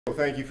Well,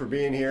 thank you for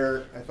being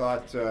here. I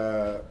thought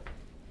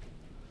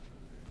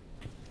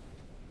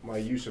my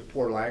use of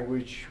poor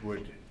language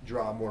would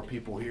draw more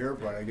people here,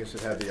 but I guess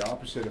it had the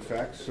opposite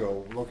effect.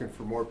 So looking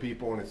for more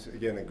people, and it's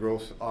again a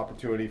growth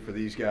opportunity for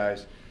these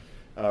guys.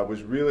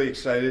 Was really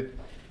excited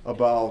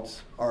about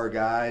our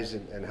guys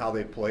and how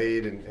they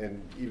played,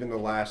 and even the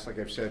last, like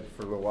I've said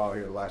for a little while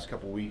here, the last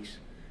couple weeks,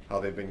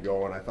 how they've been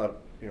going. I thought,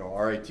 you know,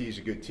 RIT is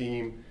a good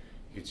team.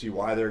 You can see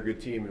why they're a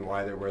good team and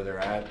why they're where they're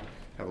at.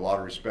 Have a lot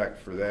of respect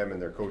for them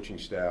and their coaching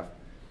staff.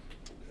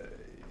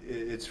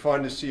 It's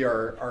fun to see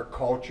our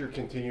culture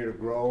continue to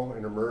grow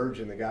and emerge,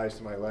 and the guys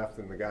to my left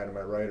and the guy to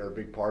my right are a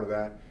big part of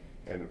that.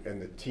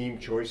 And the team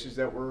choices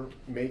that we're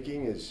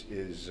making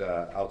is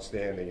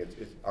outstanding.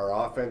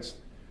 Our offense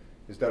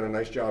has done a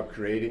nice job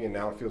creating, and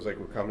now it feels like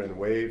we're coming in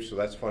waves, so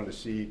that's fun to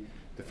see.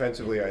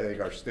 Defensively, I think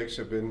our sticks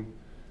have been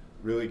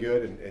really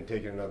good and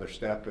taken another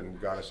step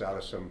and got us out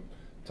of some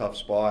tough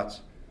spots.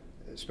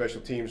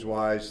 Special teams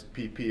wise,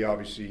 PP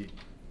obviously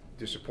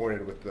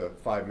disappointed with the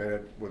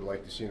 5-minute, would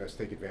like to see us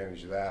take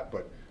advantage of that,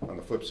 but on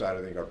the flip side,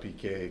 I think our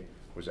PK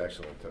was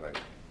excellent tonight.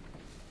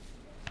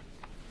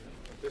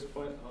 At this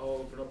point,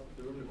 I'll open up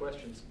the room to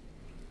questions.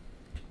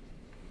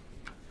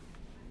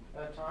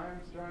 At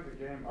times during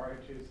the game,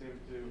 RIT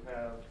seemed to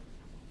have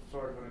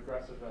sort of an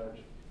aggressive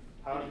edge.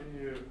 How do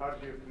you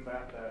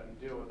combat that and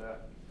deal with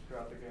that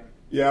throughout the game?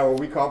 Yeah, well,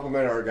 we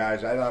complimented our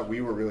guys. I thought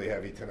we were really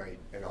heavy tonight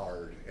and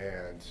hard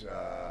and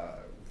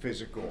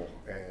physical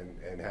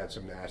and had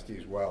some nasty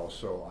as well.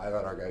 So I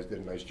thought our guys did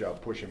a nice job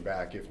pushing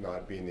back, if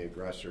not being the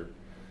aggressor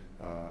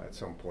at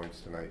some points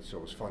tonight. So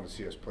it was fun to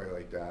see us play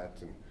like that,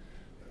 and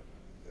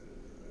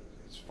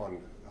it's fun.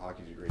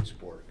 Hockey's a great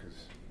sport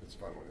because it's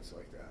fun when it's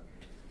like that.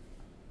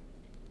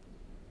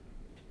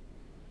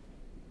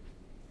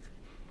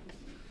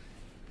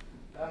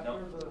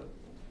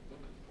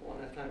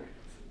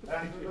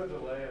 After the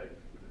delay,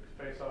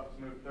 face-off was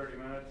moved 30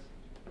 minutes.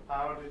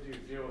 How did you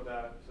deal with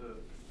that to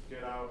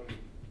get out and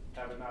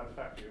have it not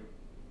affect you?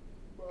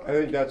 I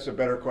think that's a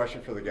better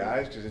question for the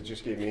guys because it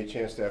just gave me a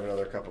chance to have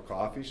another cup of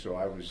coffee. So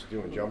I was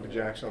doing jumping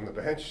jacks on the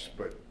bench,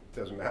 but it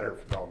doesn't matter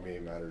about me,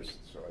 it matters.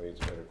 So I think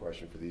it's a better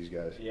question for these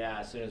guys. Yeah,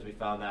 as soon as we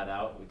found that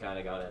out, we kind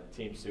of got a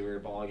team sewer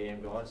ball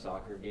game going,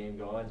 soccer game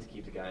going to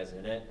keep the guys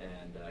in it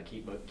and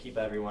keep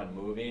everyone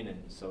moving,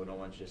 and so no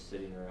one's just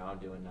sitting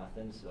around doing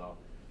nothing. So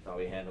I thought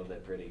we handled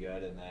it pretty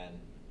good, and then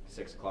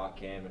 6 o'clock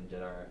came and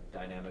did our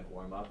dynamic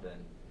warm-up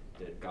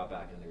and got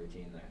back into the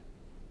routine there.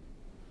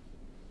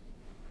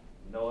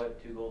 Noah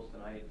had 2 goals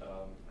tonight.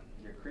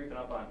 You're creeping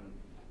up on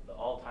the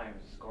all-time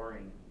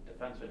scoring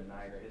defenseman in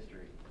Niagara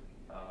history.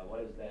 What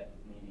does that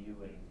mean to you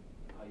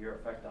and your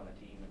effect on the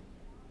team and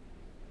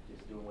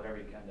just doing whatever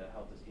you can to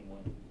help this team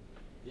win?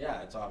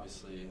 Yeah, it's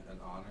obviously an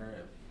honor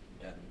if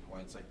getting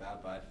points like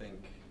that, but I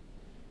think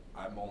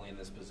I'm only in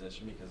this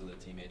position because of the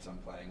teammates I'm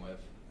playing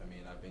with. I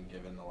mean, I've been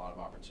given a lot of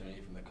opportunity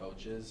from the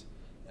coaches,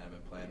 and I've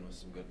been playing with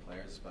some good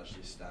players,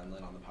 especially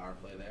Stenlin on the power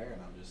play there,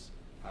 and I'm just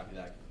happy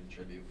that I can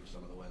contribute for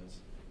some of the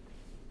wins.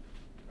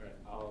 All right,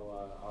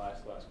 I'll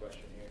ask the last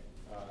question here.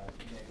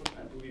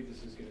 I believe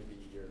this is going to be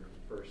your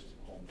first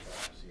home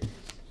playoff series.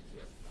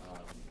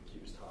 Can you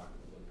just talk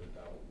a little bit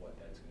about what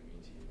that's going to mean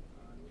to you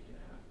in a week and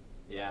a half?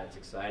 Yeah, it's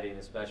exciting,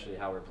 especially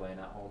how we're playing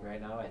at home right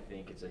now. I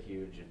think it's a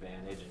huge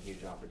advantage and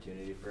huge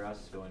opportunity for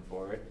us going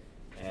forward.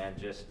 And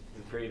just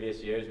the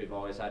previous years, we've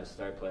always had to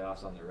start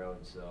playoffs on the road,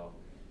 so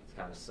it's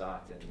kind of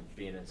sucked. And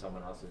being in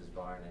someone else's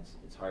barn,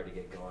 it's hard to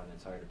get going.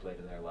 It's hard to play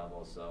to their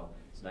level, so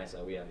it's nice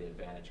that we have the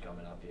advantage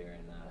coming up here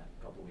in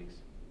a couple weeks.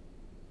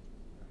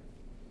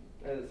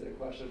 And this is a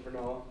question for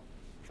Noah.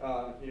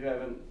 You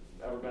haven't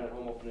ever been at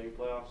home opening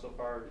playoffs so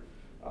far.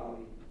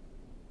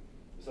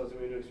 So it's going to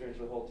be a new experience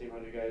for the whole team. How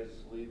do you guys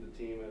lead the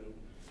team? And,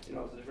 you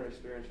know, it's a different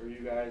experience for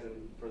you guys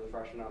and for the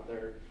freshmen out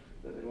there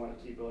that they want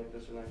to keep it like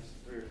this for the next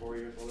 3 or 4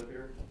 years they'll live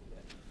here.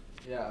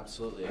 Yeah,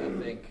 absolutely.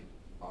 I think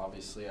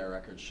obviously our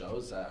record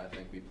shows that I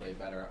think we play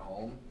better at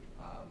home,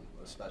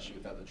 especially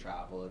without the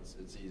travel.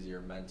 It's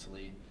easier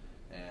mentally,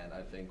 and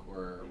I think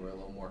we're a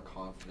little more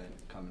confident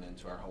coming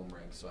into our home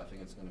rink. So I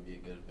think it's going to be a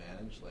good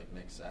advantage, like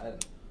Nick said,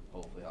 and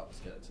hopefully help us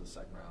get it to the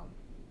second round.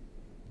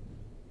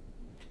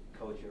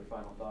 Coach, your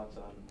final thoughts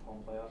on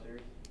home playoff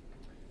series?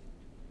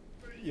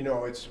 You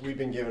know, we've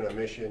been given a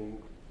mission,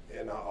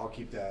 and I'll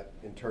keep that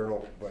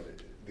internal, but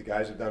the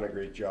guys have done a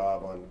great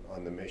job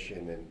on the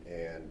mission,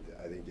 and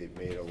I think they've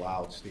made a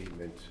loud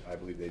statement. I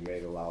believe they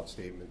made a loud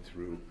statement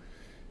through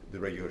the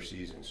regular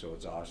season, so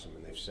it's awesome,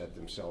 and they've set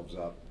themselves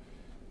up.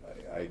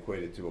 I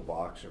equate it to a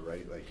boxer,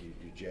 right? Like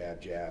you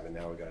jab, and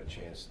now we got a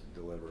chance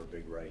to deliver a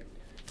big right,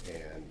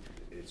 and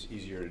it's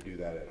easier to do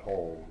that at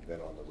home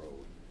than on the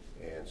road,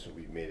 and so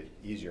we've made it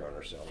easier on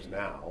ourselves.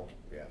 Now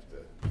we have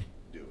to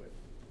do it.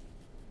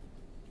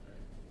 All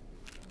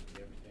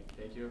right.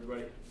 Thank you,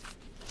 everybody.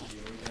 See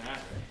you in a week and a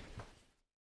half.